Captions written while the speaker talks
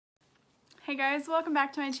Hey guys, welcome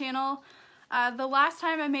back to my channel. The last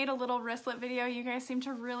time I made a little wristlet video, you guys seemed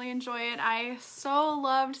to really enjoy it. I so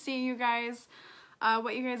loved seeing you guys,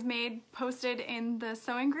 what you guys made posted in the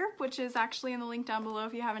sewing group, which is actually in the link down below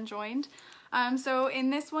if you haven't joined. So in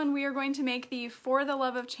this one we are going to make the For the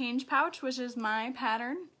Love of Change pouch, which is my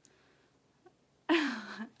pattern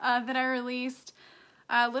that I released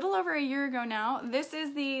a little over a year ago now. This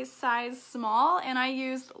is the size small, and I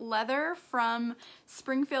used leather from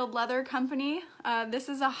Springfield Leather Company. This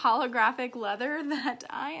is a holographic leather that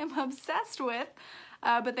I am obsessed with,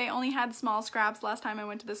 but they only had small scraps last time I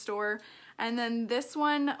went to the store. And then this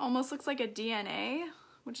one almost looks like a DNA,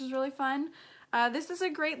 which is really fun. This is a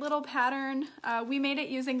great little pattern. We made it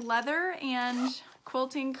using leather and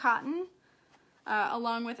quilting cotton,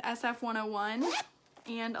 along with SF101.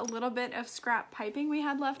 And a little bit of scrap piping we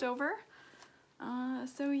had left over.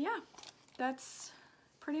 So yeah, that's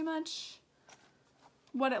pretty much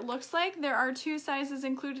what it looks like. There are two sizes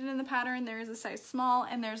included in the pattern. There is a size small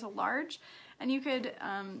and there's a large. And you could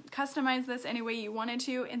customize this any way you wanted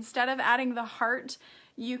to. Instead of adding the heart,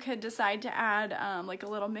 you could decide to add like a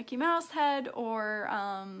little Mickey Mouse head, or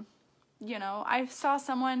you know, I saw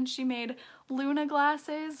someone, she made Luna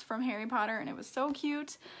glasses from Harry Potter and it was so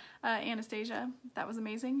cute. Anastasia, that was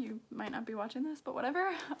amazing. You might not be watching this, but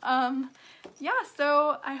whatever. Yeah,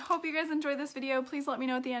 so I hope you guys enjoyed this video. Please let me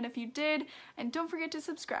know at the end if you did, and don't forget to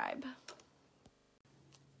subscribe.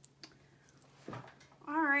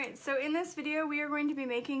 Alright, so in this video we are going to be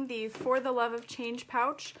making the For the Love of Change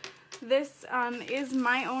pouch. This is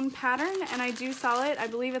my own pattern, and I do sell it. I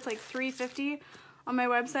believe it's like $3.50 on my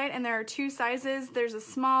website, and there are two sizes. There's a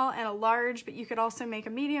small and a large, but you could also make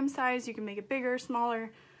a medium size. You can make it bigger,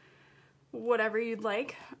 smaller, whatever you'd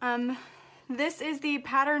like. This is the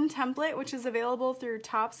pattern template, which is available through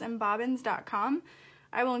topsandbobbins.com.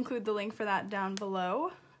 I will include the link for that down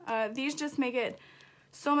below. These just make it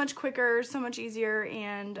so much quicker, so much easier,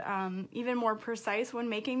 and even more precise when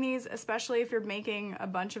making these, especially if you're making a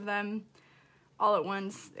bunch of them all at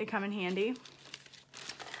once. They come in handy.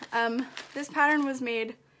 This pattern was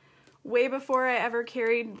made way before I ever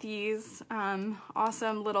carried these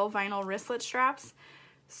awesome little vinyl wristlet straps.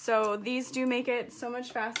 So these do make it so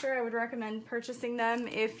much faster. I would recommend purchasing them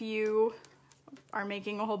if you are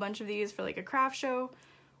making a whole bunch of these for like a craft show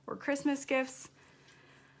or Christmas gifts.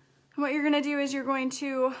 And what you're going to do is you're going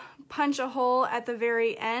to punch a hole at the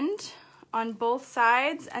very end on both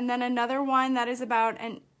sides, and then another one that is about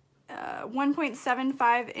an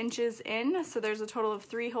 1.75 inches in. So there's a total of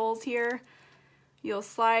 3 holes here. You'll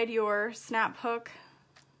slide your snap hook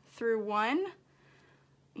through one,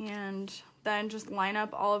 and then just line up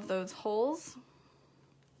all of those holes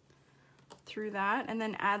through that, and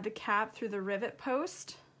then add the cap through the rivet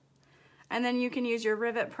post. And then you can use your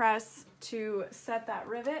rivet press to set that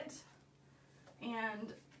rivet,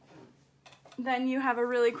 and then you have a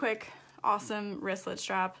really quick, awesome wristlet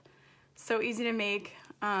strap. So easy to make.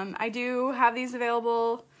 I do have these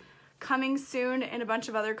available coming soon in a bunch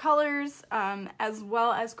of other colors, as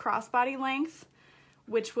well as crossbody length,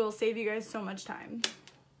 which will save you guys so much time.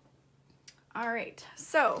 Alright,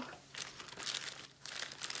 so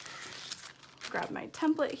grab my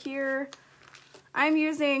template here. I'm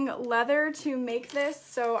using leather to make this,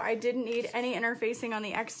 so I didn't need any interfacing on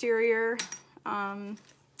the exterior.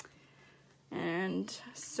 And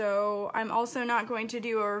so I'm also not going to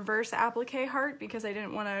do a reverse applique heart because I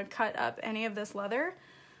didn't want to cut up any of this leather.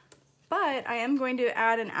 But I am going to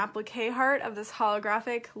add an applique heart of this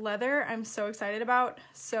holographic leather I'm so excited about.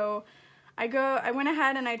 So I went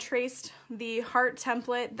ahead and I traced the heart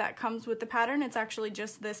template that comes with the pattern. It's actually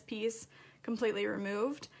just this piece completely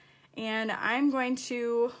removed. And I'm going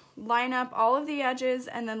to line up all of the edges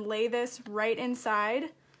and then lay this right inside.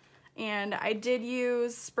 And I did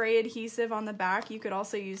use spray adhesive on the back. You could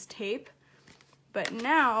also use tape. But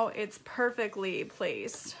now it's perfectly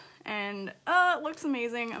placed. And it looks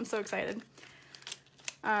amazing. I'm so excited.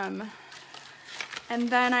 And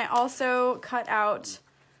then I also cut out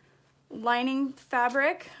lining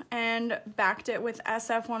fabric and backed it with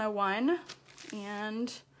SF101,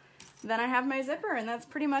 and then I have my zipper, and that's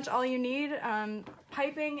pretty much all you need.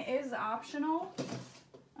 Piping is optional.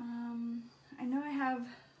 I know I have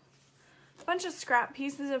a bunch of scrap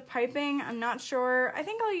pieces of piping. I'm not sure. I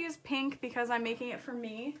think I'll use pink because I'm making it for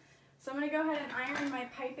me. So I'm going to go ahead and iron my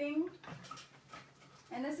piping,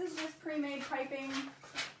 and this is just pre-made piping.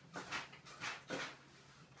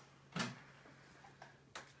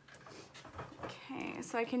 Okay,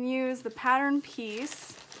 so I can use the pattern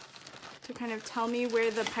piece to kind of tell me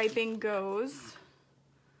where the piping goes.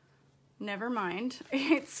 Never mind.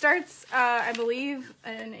 It starts, I believe,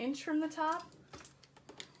 an inch from the top.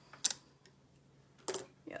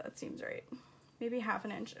 that seems right. Maybe half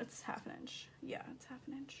an inch. It's half an inch. Yeah, it's half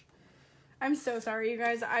an inch. I'm so sorry, you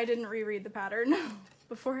guys. I didn't reread the pattern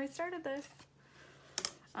before I started this.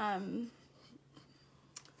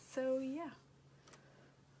 So yeah.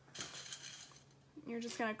 You're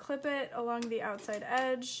just gonna clip it along the outside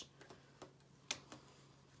edge.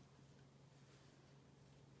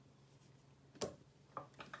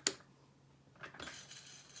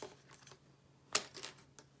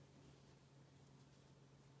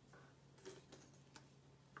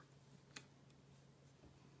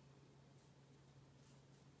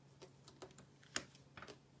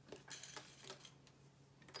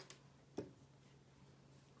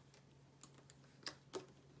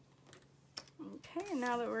 Okay,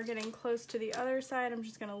 now that we're getting close to the other side, I'm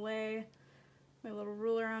just gonna lay my little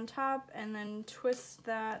ruler on top and then twist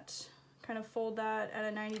that, kind of fold that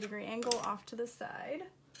at a 90-degree angle off to the side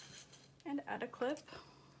and add a clip.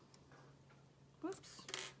 Whoops.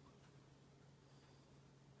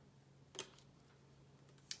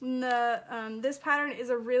 This pattern is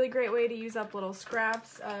a really great way to use up little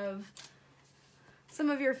scraps of some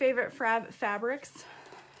of your favorite fabrics.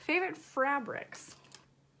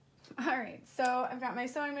 Alright, so I've got my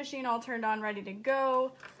sewing machine all turned on, ready to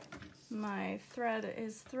go. My thread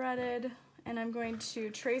is threaded, and I'm going to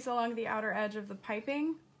trace along the outer edge of the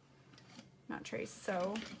piping. Not trace,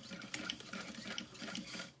 sew.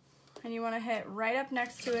 And you want to hit right up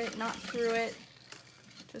next to it, not through it,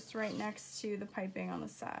 just right next to the piping on the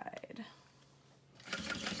side.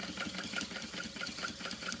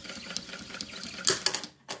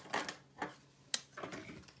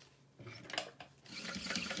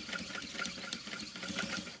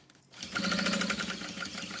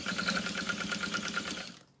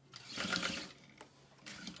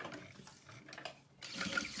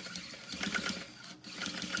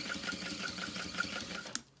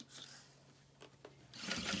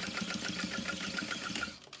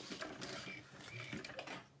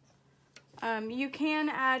 You can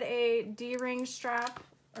add a D-ring strap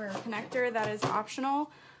or connector, that is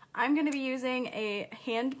optional. I'm going to be using a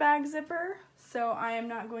handbag zipper, so I am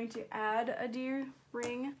not going to add a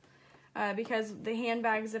D-ring because the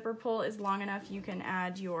handbag zipper pull is long enough you can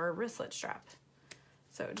add your wristlet strap.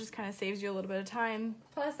 So it just kind of saves you a little bit of time.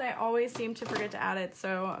 Plus I always seem to forget to add it,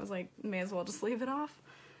 so I was like, may as well just leave it off.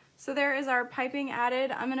 So there is our piping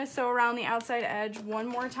added. I'm going to sew around the outside edge one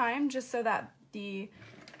more time just so that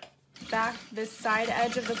this side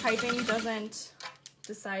edge of the piping doesn't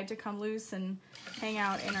decide to come loose and hang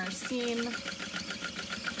out in our seam.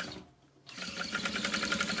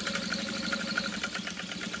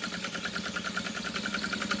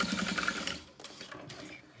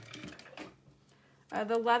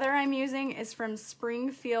 The leather I'm using is from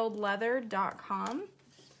springfieldleather.com.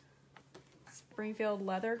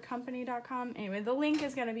 springfieldleathercompany.com. Anyway, the link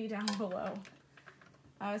is going to be down below.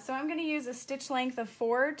 So I'm going to use a stitch length of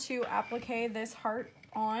 4 to applique this heart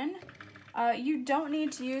on. You don't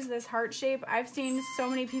need to use this heart shape. I've seen so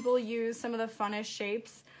many people use some of the funnest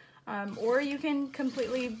shapes, or you can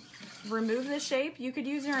completely remove the shape. You could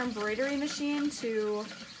use your embroidery machine to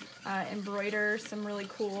embroider some really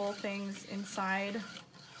cool things inside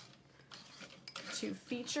to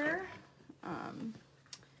feature.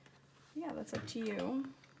 Yeah, that's up to you.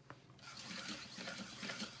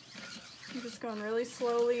 I'm just going really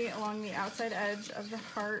slowly along the outside edge of the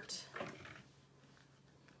heart.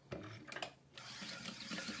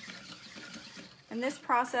 And this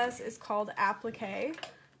process is called applique.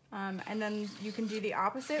 And then you can do the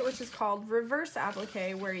opposite, which is called reverse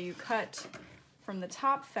applique, where you cut from the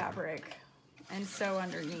top fabric and sew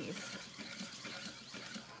underneath.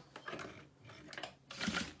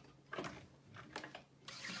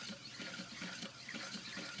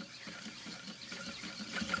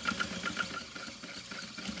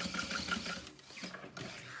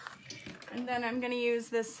 And then I'm going to use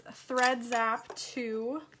this Thread Zap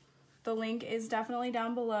 2, the link is definitely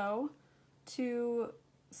down below, to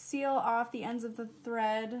seal off the ends of the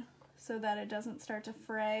thread so that it doesn't start to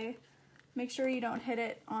fray. Make sure you don't hit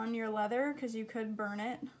it on your leather because you could burn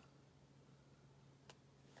it.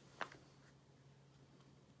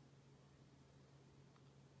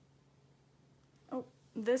 Oh,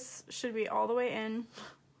 this should be all the way in.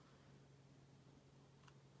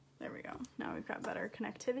 There we go. Now we've got better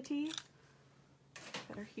connectivity.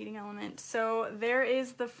 Better heating element. So there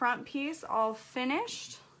is the front piece all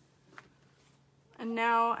finished. And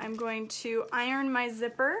now I'm going to iron my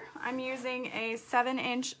zipper. I'm using a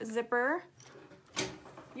 7-inch zipper.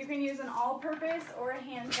 You can use an all-purpose or a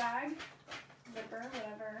handbag zipper,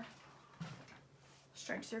 whatever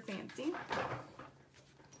strikes your fancy.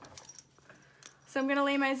 So I'm gonna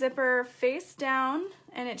lay my zipper face down,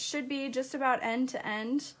 and it should be just about end to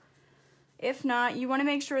end. If not, you wanna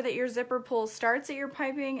make sure that your zipper pull starts at your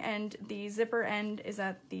piping and the zipper end is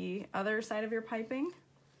at the other side of your piping.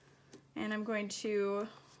 And I'm going to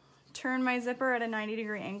turn my zipper at a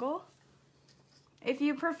 90-degree angle. If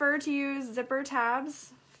you prefer to use zipper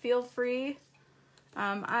tabs, feel free.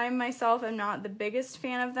 I myself am not the biggest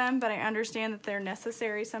fan of them, but I understand that they're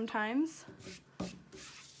necessary sometimes.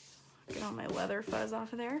 Get all my leather fuzz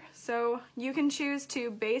off of there. So you can choose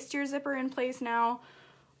to baste your zipper in place now,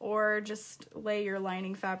 or just lay your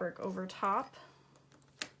lining fabric over top.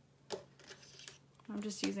 I'm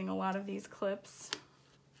just using a lot of these clips.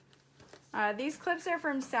 These clips are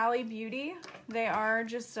from Sally Beauty. They are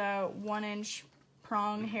just 1-inch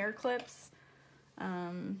prong hair clips.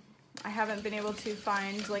 I haven't been able to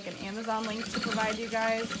find like an Amazon link to provide you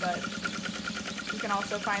guys, but you can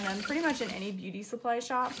also find them pretty much in any beauty supply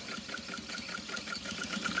shop.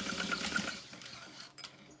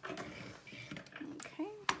 Okay.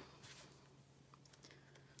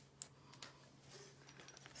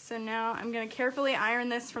 So now I'm going to carefully iron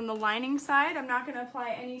this from the lining side. I'm not going to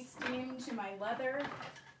apply any steam to my leather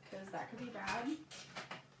because that could be bad.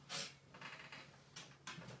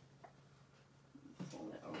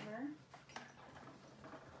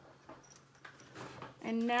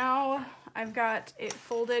 And now I've got it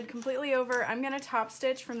folded completely over. I'm gonna top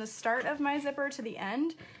stitch from the start of my zipper to the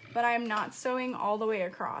end, but I am not sewing all the way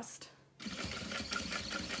across.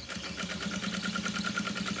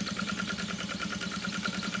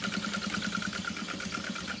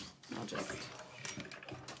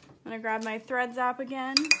 I'm gonna grab my thread zap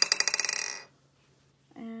again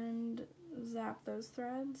and zap those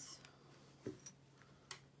threads.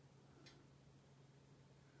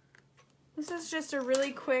 This is just a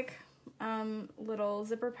really quick little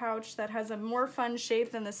zipper pouch that has a more fun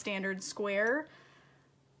shape than the standard square.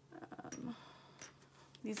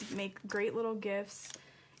 These make great little gifts.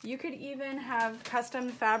 You could even have custom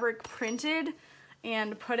fabric printed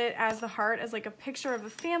and put it as the heart as like a picture of a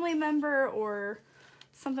family member or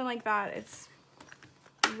something like that. It's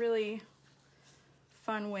a really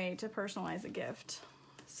fun way to personalize a gift.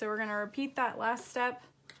 So we're gonna repeat that last step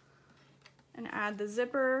and add the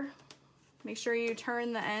zipper. Make sure you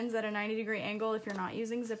turn the ends at a 90-degree angle if you're not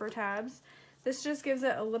using zipper tabs. This just gives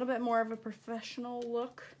it a little bit more of a professional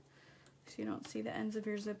look so you don't see the ends of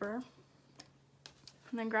your zipper.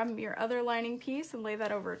 And then grab your other lining piece and lay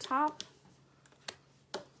that over top.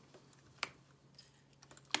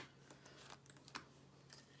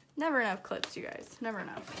 Never enough clips, you guys, never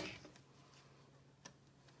enough.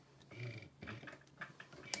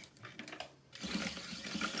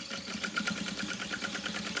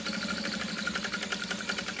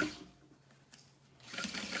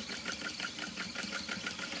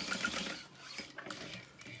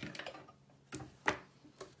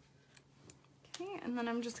 And then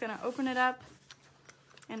I'm just gonna open it up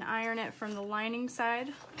and iron it from the lining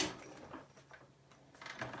side.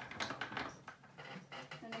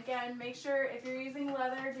 And again, make sure if you're using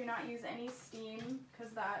leather, do not use any steam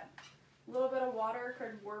because that little bit of water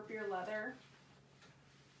could warp your leather.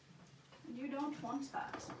 And you don't want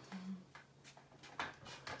that.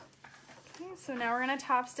 Okay, so now we're gonna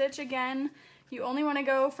top stitch again. You only wanna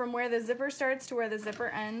go from where the zipper starts to where the zipper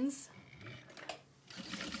ends.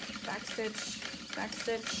 Back stitch. Back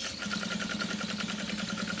stitch,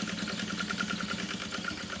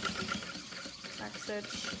 back stitch,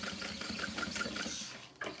 back stitch.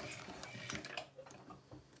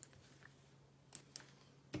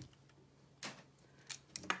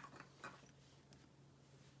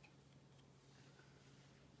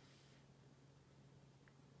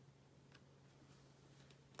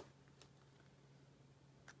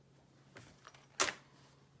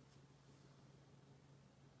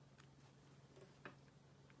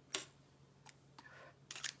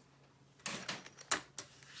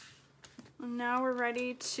 Now we're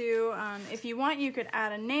ready to, if you want, you could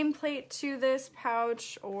add a nameplate to this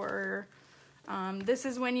pouch, or this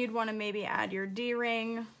is when you'd want to maybe add your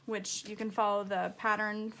D-ring, which you can follow the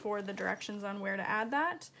pattern for the directions on where to add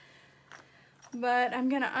that. But I'm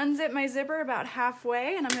going to unzip my zipper about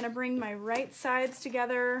halfway, and I'm going to bring my right sides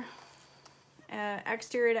together,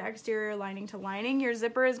 exterior to exterior, lining to lining. Your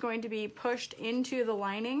zipper is going to be pushed into the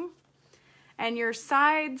lining. And your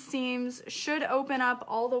side seams should open up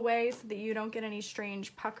all the way so that you don't get any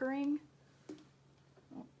strange puckering.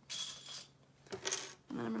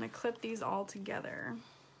 And then I'm going to clip these all together.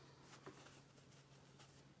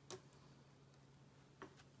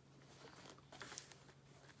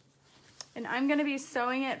 And I'm going to be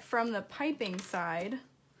sewing it from the piping side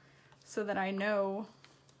so that I know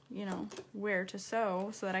you know, where to sew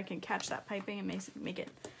so that I can catch that piping and make it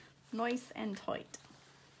nice and tight.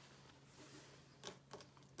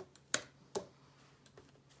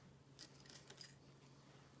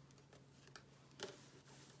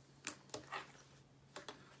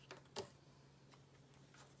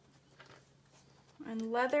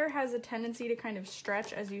 And leather has a tendency to kind of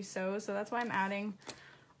stretch as you sew, so that's why I'm adding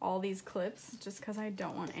all these clips, just because I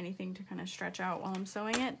don't want anything to kind of stretch out while I'm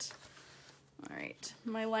sewing it. All right,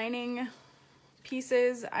 my lining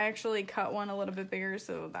pieces, I actually cut one a little bit bigger,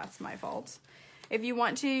 so that's my fault. If you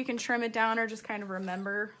want to, you can trim it down or just kind of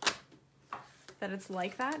remember that it's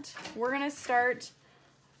like that. We're gonna start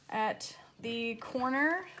at the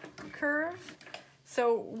corner curve.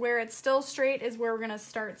 So where it's still straight is where we're gonna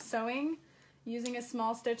start sewing. Using a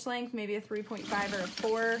small stitch length, maybe a 3.5 or a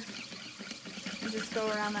 4, and just go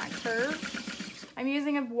around that curve. I'm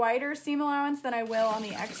using a wider seam allowance than I will on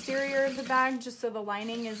the exterior of the bag, just so the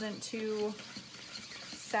lining isn't too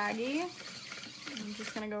saggy. I'm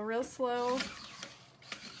just gonna go real slow.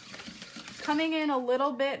 Coming in a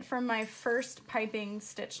little bit from my first piping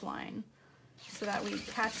stitch line, so that we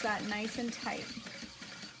catch that nice and tight.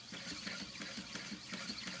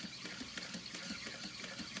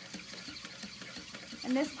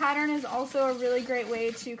 And this pattern is also a really great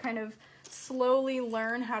way to kind of slowly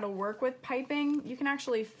learn how to work with piping. You can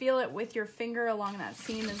actually feel it with your finger along that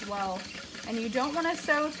seam as well. And you don't want to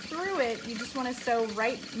sew through it, you just want to sew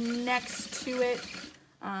right next to it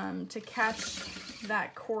to catch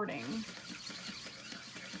that cording.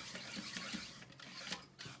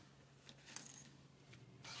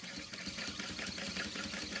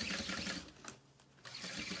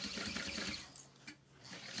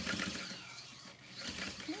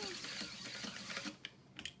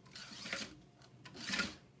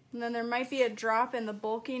 And then there might be a drop in the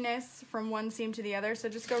bulkiness from one seam to the other, so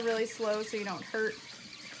just go really slow so you don't hurt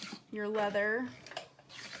your leather.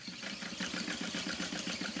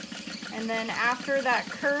 And then after that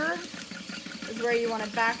curve is where you want to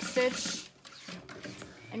backstitch,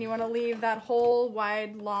 and you want to leave that whole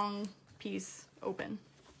wide long piece open.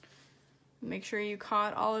 Make sure you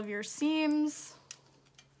caught all of your seams.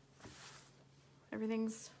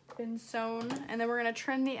 Everything's been sewn, and then we're going to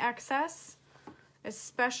trim the excess,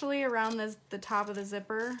 especially around the top of the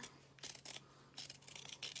zipper.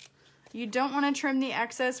 You don't want to trim the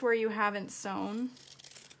excess where you haven't sewn.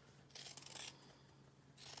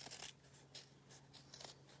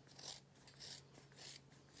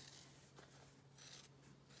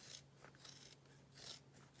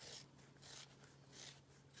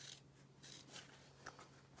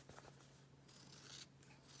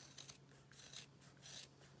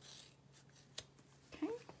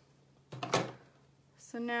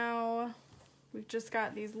 So now we've just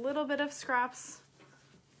got these little bit of scraps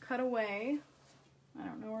cut away. I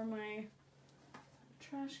don't know where my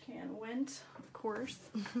trash can went, of course.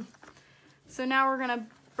 So now we're gonna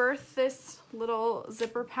birth this little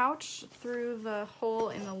zipper pouch through the hole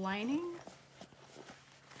in the lining.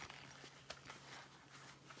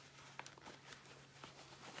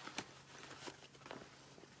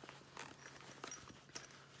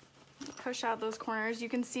 Push out those corners. You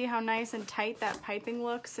can see how nice and tight that piping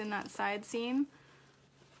looks in that side seam.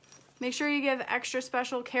 Make sure you give extra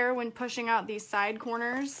special care when pushing out these side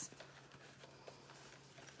corners.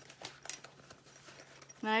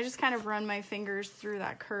 And I just kind of run my fingers through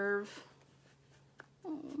that curve.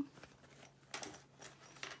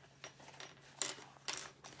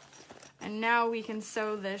 And now we can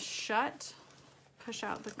sew this shut. Push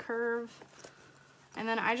out the curve. And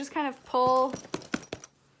then I just kind of pull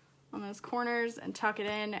on those corners and tuck it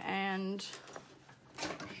in and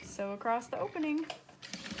sew across the opening.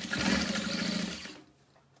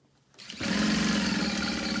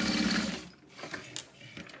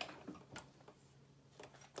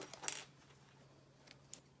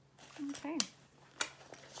 Okay.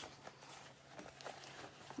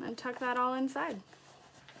 And then tuck that all inside.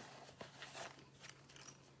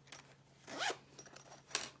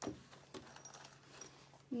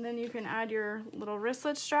 And then you can add your little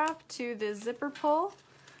wristlet strap to the zipper pull,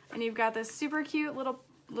 and you've got this super cute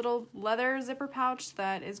little leather zipper pouch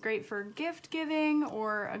that is great for gift giving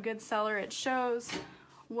or a good seller at shows,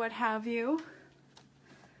 what have you.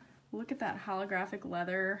 Look at that holographic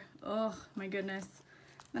leather. Oh my goodness.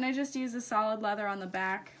 Then I just use the solid leather on the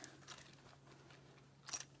back.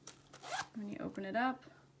 When you open it up,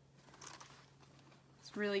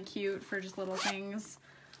 it's really cute for just little things.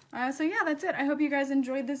 So yeah, that's it. I hope you guys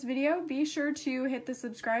enjoyed this video. Be sure to hit the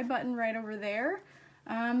subscribe button right over there.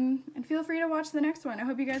 And feel free to watch the next one. I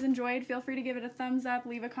hope you guys enjoyed. Feel free to give it a thumbs up.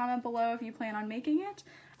 Leave a comment below if you plan on making it.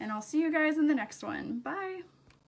 and I'll see you guys in the next one. Bye!